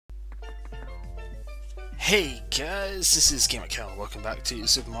Hey guys, this is GamerCal. Welcome back to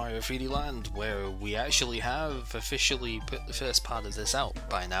Super Mario 3D Land, where we actually have officially put the first part of this out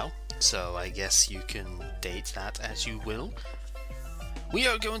by now, so I guess you can date that as you will. We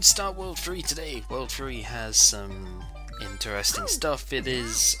are going to start World 3 today. World 3 has some interesting stuff. It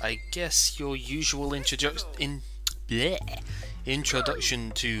is, I guess, your usual introduction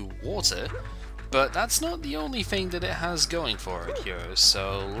to water, but that's not the only thing that it has going for it here,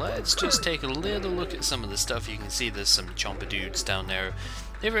 so let's just take a little look at some of the stuff. You can see there's some chomper dudes down there.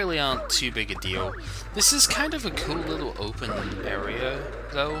 They really aren't too big a deal. This is kind of a cool little open area,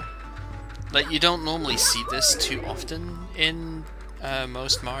 though. Like, you don't normally see this too often in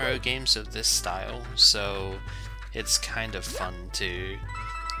most Mario games of this style, so it's kind of fun to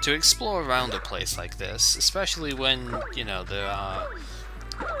explore around a place like this, especially when, you know, there are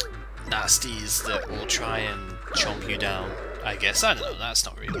nasties that will try and chomp you down, I guess. I don't know, that's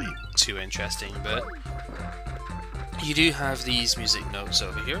not really too interesting, but you do have these music notes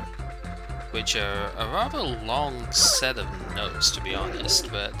over here, which are a rather long set of notes, to be honest,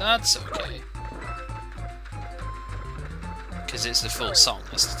 but that's okay, because it's the full song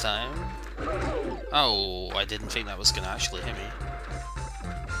this time. Oh, I didn't think that was going to actually hit me.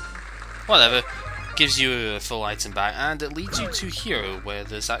 Whatever. Gives you a full item back, and it leads you to here, where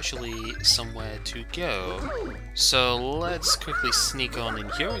there's actually somewhere to go. So let's quickly sneak on in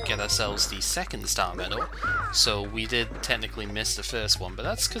here and get ourselves the second star medal. So we did technically miss the first one, but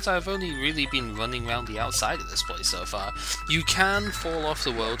that's because I've only really been running around the outside of this place so far. You can fall off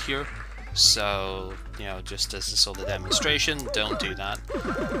the world here, so, you know, just as a sort of demonstration, don't do that.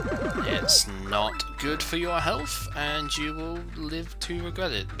 It's not good for your health, and you will live to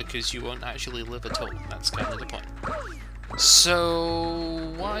regret it, because you won't actually live at all. That's kind of the point.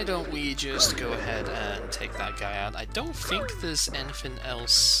 So, why don't we just go ahead and take that guy out? I don't think there's anything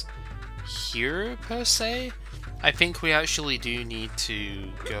else here, per se. I think we actually do need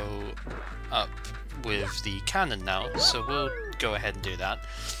to go up with the cannon now, so we'll go ahead and do that.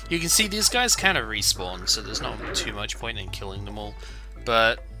 You can see these guys kind of respawn, so there's not too much point in killing them all,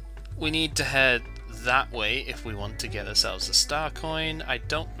 but we need to head that way if we want to get ourselves a star coin. I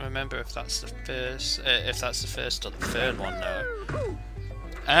don't remember if that's the first, or the third one now.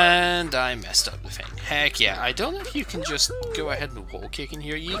 And I messed up the thing. Heck yeah, I don't know if you can just go ahead and wall kick in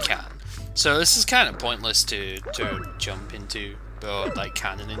here. You can. So this is kind of pointless to jump into, or like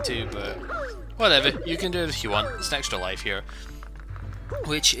cannon into, but whatever, you can do it if you want. It's an extra life here,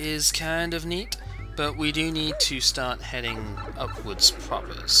 which is kind of neat, but we do need to start heading upwards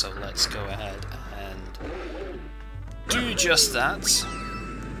proper, so let's go ahead and do just that.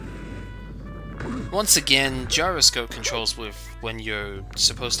 Once again, gyroscope controls with when you're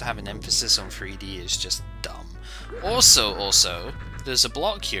supposed to have an emphasis on 3D is just dumb. Also, there's a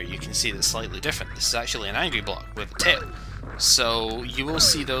block here you can see that's slightly different. This is actually an angry block with a tail. So you will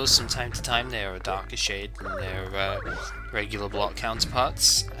see those from time to time. They are a darker shade than their regular block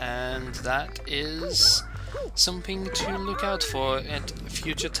counterparts, and that is something to look out for at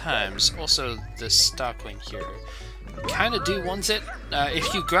future times. Also, the star coin here, kind of do want it.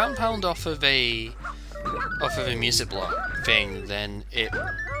 If you ground pound off of a music block thing, then it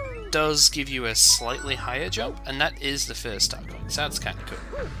does give you a slightly higher jump, and that is the first star coin. So that's kind of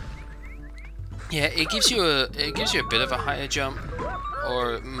cool. Yeah, it gives you a bit of a higher jump,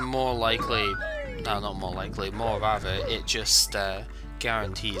 or more likely, no, not more likely, more rather, it just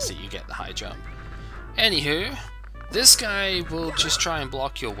guarantees that you get the high jump. Anywho, this guy will just try and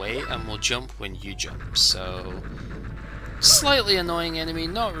block your way and will jump when you jump, so slightly annoying enemy,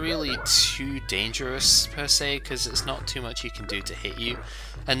 not really too dangerous per se, because it's not too much you can do to hit you.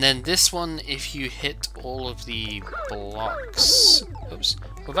 And then this one, if you hit all of the blocks, oops,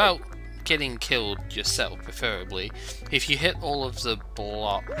 without getting killed yourself, preferably, if you hit all of the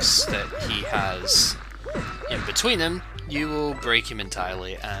blocks that he has in between them, you will break him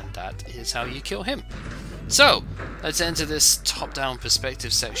entirely, and that is how you kill him. So, let's enter this top-down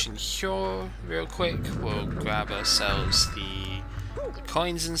perspective section here real quick. We'll grab ourselves the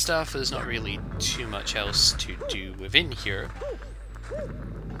coins and stuff. There's not really too much else to do within here.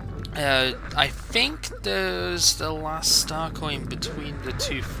 I think there's the last star coin between the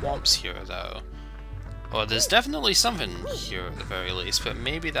two thwomps here, though. Or there's definitely something here at the very least, but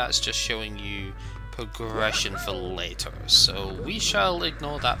maybe that's just showing you progression for later. So we shall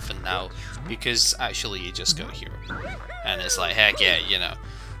ignore that for now, because actually you just go here. And it's like, heck yeah, you know,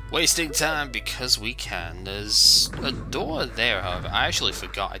 wasting time because we can. There's a door there, however. I actually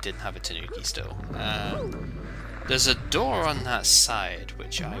forgot I didn't have a Tanuki still. There's a door on that side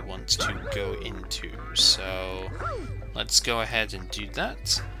which I want to go into, so let's go ahead and do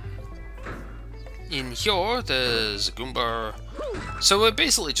that. in here, there's a Goomba. So we're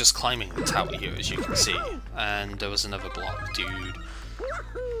basically just climbing the tower here, as you can see. And there was another block dude.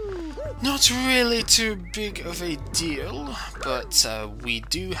 Not really too big of a deal, but we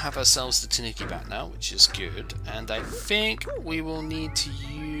do have ourselves the Tanuki back now, which is good. And I think we will need to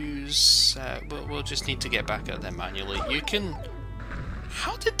use... we'll just need to get back out there manually. You can...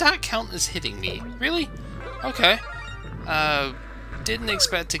 How did that count as hitting me? Really? Okay. Didn't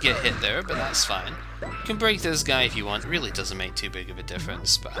expect to get hit there, but that's fine. You can break this guy if you want. It really doesn't make too big of a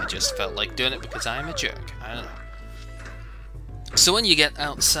difference, but I just felt like doing it because I'm a jerk. I don't know. So when you get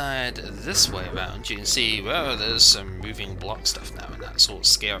outside this way around, you can see, well, there's some moving block stuff now, and that's all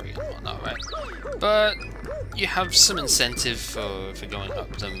scary and whatnot, right? But you have some incentive for going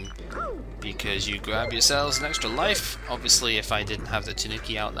up them, because you grab yourselves an extra life. Obviously, if I didn't have the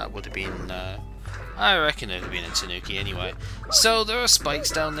Tanuki out, that would have been... I reckon it would have been a Tanuki anyway. So there are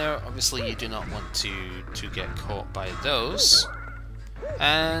spikes down there. Obviously you do not want to get caught by those.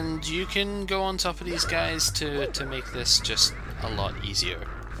 And you can go on top of these guys to make this just a lot easier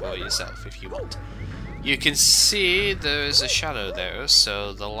for yourself if you want. You can see there's a shadow there,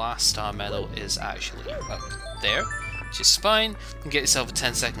 so the last star medal is actually up there, which is fine. You can get yourself a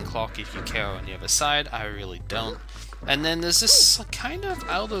 10-second clock if you care on the other side. I really don't. And then there's this kind of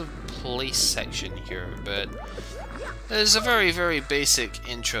out of place section here, but there's a very, very basic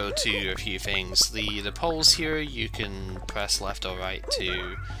intro to a few things. The poles here, you can press left or right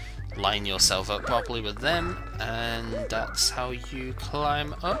to line yourself up properly with them, and that's how you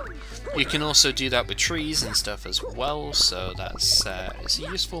climb up. You can also do that with trees and stuff as well, so that's it's a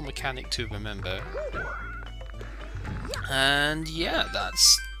useful mechanic to remember. And yeah,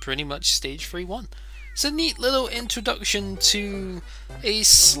 that's pretty much stage 3-1. It's a neat little introduction to a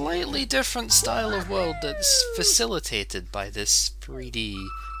slightly different style of world that's facilitated by this 3D,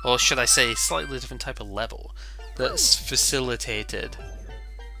 or should I say slightly different type of level, that's facilitated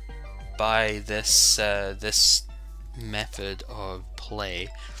by this this method of play,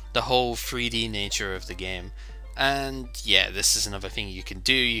 the whole 3D nature of the game. And yeah, this is another thing you can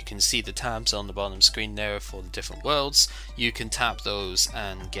do. You can see the tabs on the bottom screen there for the different worlds. You can tap those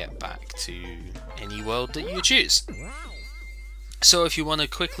and get back to any world that you choose. So if you want to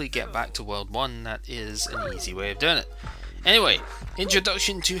quickly get back to World 1, that is an easy way of doing it. Anyway,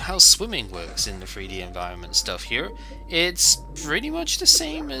 introduction to how swimming works in the 3D environment stuff here. It's pretty much the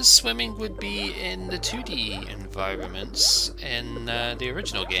same as swimming would be in the 2D environments in the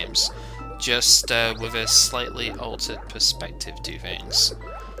original games. Just with a slightly altered perspective to things.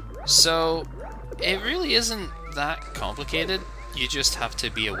 So it really isn't that complicated. You just have to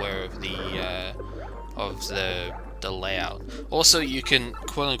be aware of the layout. Also, you can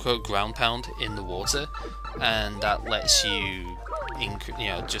quote-unquote ground pound in the water, and that lets you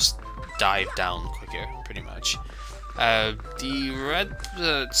just dive down quicker, pretty much. Some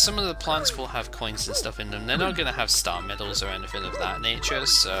of the plants will have coins and stuff in them. They're not going to have star medals or anything of that nature,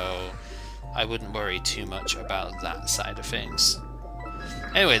 so I wouldn't worry too much about that side of things.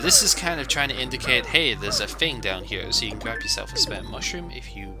 Anyway, this is kind of trying to indicate, hey, there's a thing down here, so you can grab yourself a spare mushroom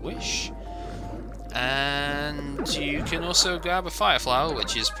if you wish. And you can also grab a fire flower,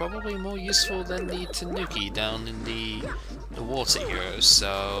 which is probably more useful than the Tanuki down in the water here,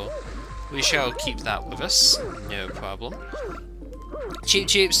 so we shall keep that with us, no problem. Cheap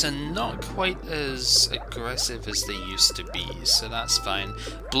Cheeps are not quite as aggressive as they used to be, so that's fine.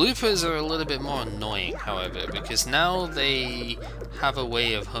 Bloopers are a little bit more annoying, however, because now they have a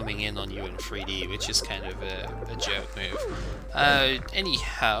way of homing in on you in 3D, which is kind of a jerk move.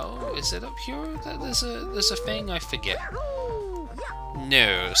 Anyhow, is it up here that there's a thing? I forget.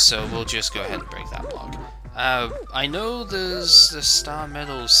 No, so we'll just go ahead and break that block. I know there's the star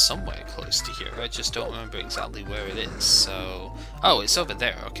medal somewhere close to here, I just don't remember exactly where it is, so... Oh, it's over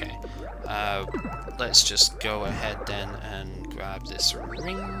there, okay. Let's just go ahead then and grab this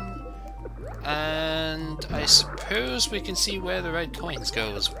ring. And I suppose we can see where the red coins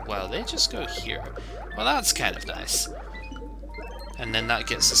go as well. They just go here. Well, that's kind of nice. And then that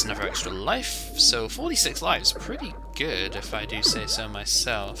gets us another extra life, so 46 lives, pretty good if I do say so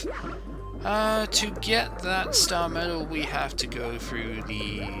myself. To get that star medal, we have to go through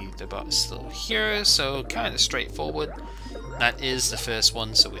the box still here, so kind of straightforward. That is the first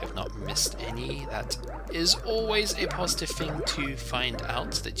one, so we have not missed any. That is always a positive thing to find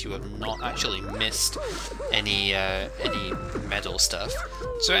out, that you have not actually missed any medal stuff.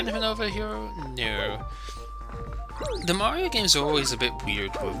 Is there anything over here? No. The Mario games are always a bit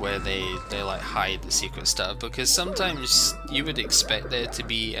weird with where they like hide the secret stuff, because sometimes you would expect there to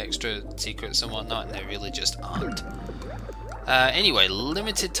be extra secrets and whatnot, and there really just aren't. Anyway,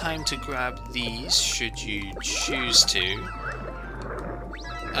 limited time to grab these should you choose to.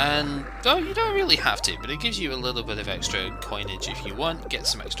 And, oh, you don't really have to, but it gives you a little bit of extra coinage if you want, get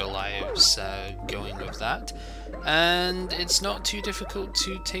some extra lives going with that. And it's not too difficult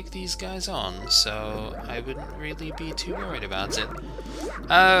to take these guys on, so I wouldn't really be too worried about it.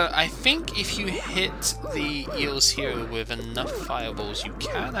 I think if you hit the eels here with enough fireballs, you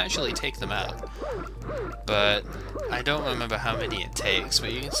can actually take them out. But I don't remember how many it takes,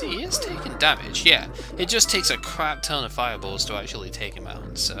 but you can see he is taking damage. Yeah, it just takes a crap ton of fireballs to actually take him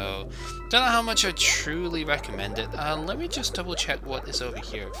out. So, don't know how much I truly recommend it. Let me just double check what is over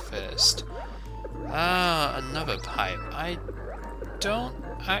here first. Another pipe. I don't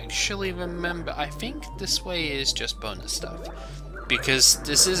actually remember. I think this way is just bonus stuff, because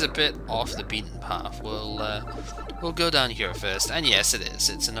this is a bit off the beaten path. We'll go down here first, and yes, it is.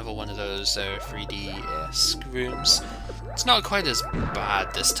 It's another one of those 3D-esque rooms. It's not quite as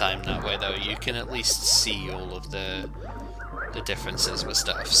bad this time that way, though. You can at least see all of the differences with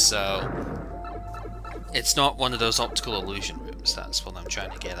stuff. So it's not one of those optical illusion rooms. That's what I'm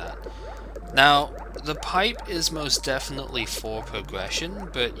trying to get at. Now, the pipe is most definitely for progression,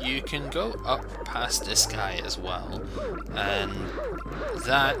 but you can go up past this guy as well, and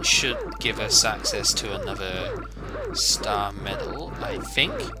that should give us access to another star medal, I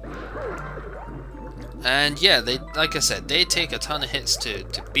think. And yeah, they, like I said, they take a ton of hits to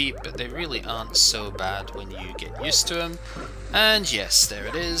beat, but they really aren't so bad when you get used to them. And yes, there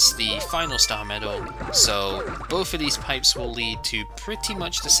it is, the final star medal. So both of these pipes will lead to pretty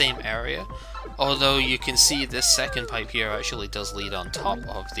much the same area, although you can see this second pipe here actually does lead on top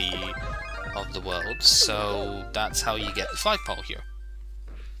of the world, so that's how you get the flagpole here.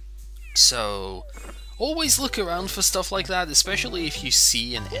 So always look around for stuff like that, especially if you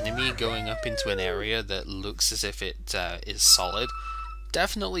see an enemy going up into an area that looks as if it is solid.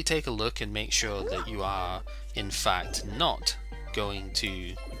 Definitely take a look and make sure that you are, in fact, not going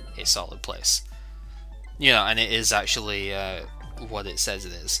to a solid place. You know, and it is actually what it says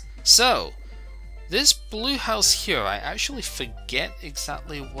it is. So, this blue house here, I actually forget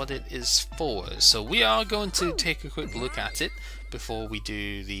exactly what it is for, so we are going to take a quick look at it before we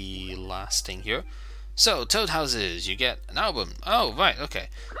do the last thing here. So, Toad Houses, you get an album. Oh, right, okay.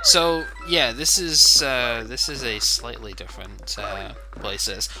 So, yeah, this is a slightly different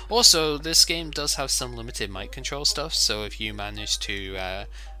places. Also, this game does have some limited mic control stuff, so if you manage to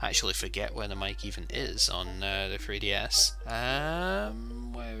actually forget where the mic even is on the 3DS,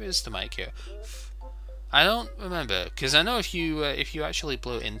 where is the mic here? I don't remember, because I know if you actually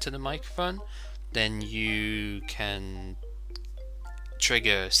blow into the microphone, then you can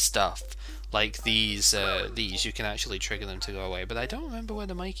trigger stuff. Like these you can actually trigger them to go away, but I don't remember where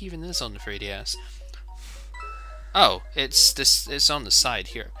the mic even is on the 3DS. Oh, it's on the side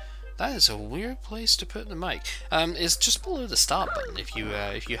here. That is a weird place to put the mic. It's just below the start button if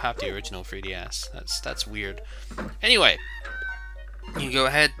you have the original 3DS. That's weird. Anyway, you go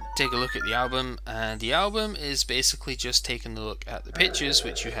ahead, take a look at the album, and the album is basically just taking a look at the pictures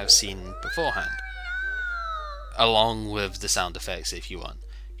which you have seen beforehand, along with the sound effects if you want.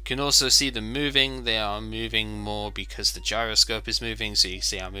 You can also see them moving. They are moving more because the gyroscope is moving, so you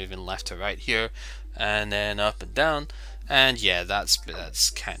see I'm moving left to right here, and then up and down. And yeah, that's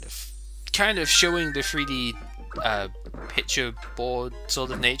kind of showing the 3D picture board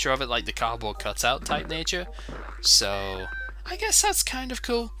sort of nature of it, like the cardboard cutout type nature. So I guess that's kind of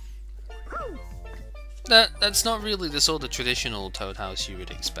cool. That's not really the sort of traditional Toad House you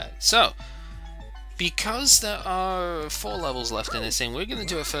would expect. So, because there are 4 levels left in this thing, we're going to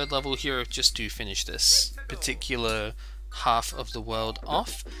do a 3rd level here just to finish this particular half of the world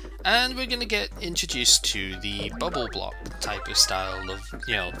off, and we're going to get introduced to the bubble block type of style of,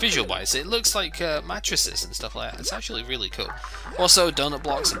 you know, visual wise. It looks like mattresses and stuff like that. It's actually really cool. Also, donut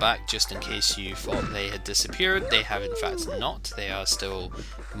blocks are back, just in case you thought they had disappeared. They have in fact not. They are still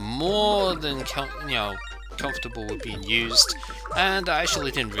more than, comfortable with being used, and I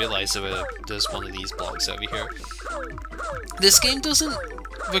actually didn't realize there's one of these blocks over here. This game doesn't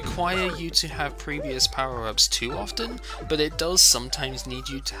require you to have previous power-ups too often, but it does sometimes need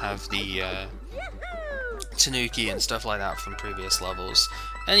you to have the Tanuki and stuff like that from previous levels.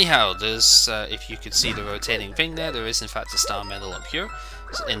 Anyhow, there's, if you could see the rotating thing there is in fact a star medal up here,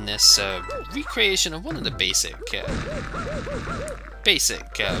 in this recreation of one of the basic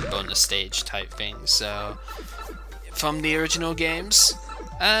bonus stage type things from the original games.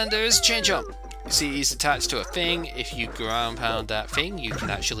 And there is a chain jump. see he's attached to a thing. If you ground pound that thing, you can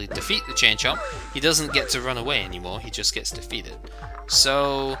actually defeat the Chain Chomp. He doesn't get to run away anymore, he just gets defeated.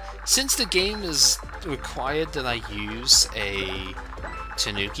 So, since the game is required that I use a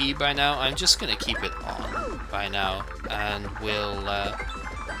Tanuki by now, I'm just going to keep it on by now, and we'll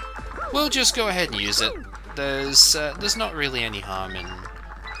just go ahead and use it. There's not really any harm in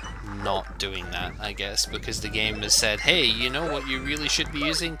not doing that, I guess, because the game has said, hey, you know what you really should be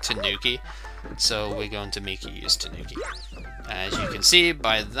using? Tanuki. So we're going to make you use Tanuki. As you can see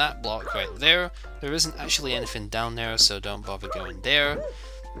by that block right there, there isn't actually anything down there, so don't bother going there.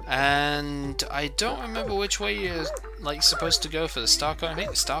 And I don't remember which way you're supposed to go for the star coin. I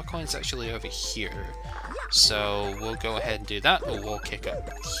think the star coin's actually over here. So we'll go ahead and do that, or we'll kick up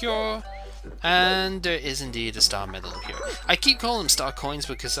here. And there is indeed a star medal here. I keep calling them star coins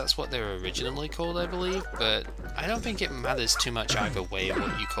because that's what they were originally called, I believe, but I don't think it matters too much either way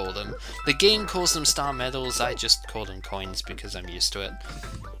what you call them. The game calls them star medals, I just call them coins because I'm used to it.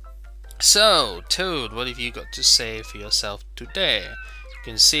 So, Toad, what have you got to say for yourself today? You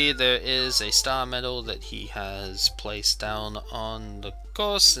can see there is a star medal that he has placed down on the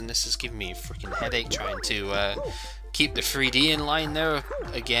course, and this is giving me a freaking headache trying to keep the 3D in line there.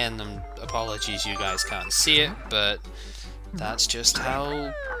 Again, apologies you guys can't see it, but that's just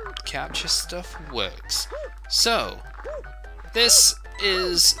how capture stuff works. So, this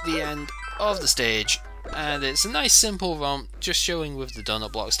is the end of the stage, and it's a nice simple romp, just showing with the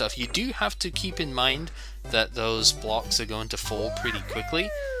donut block stuff. You do have to keep in mind that those blocks are going to fall pretty quickly,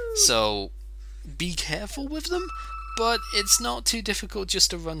 so be careful with them. But it's not too difficult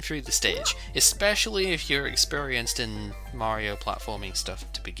just to run through the stage, especially if you're experienced in Mario platforming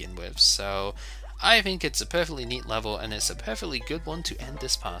stuff to begin with. So I think it's a perfectly neat level, and it's a perfectly good one to end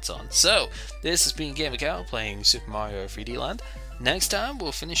this part on. So this has been Gamer Cow playing Super Mario 3D Land. Next time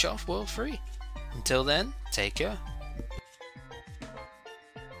we'll finish off World 3. Until then, take care.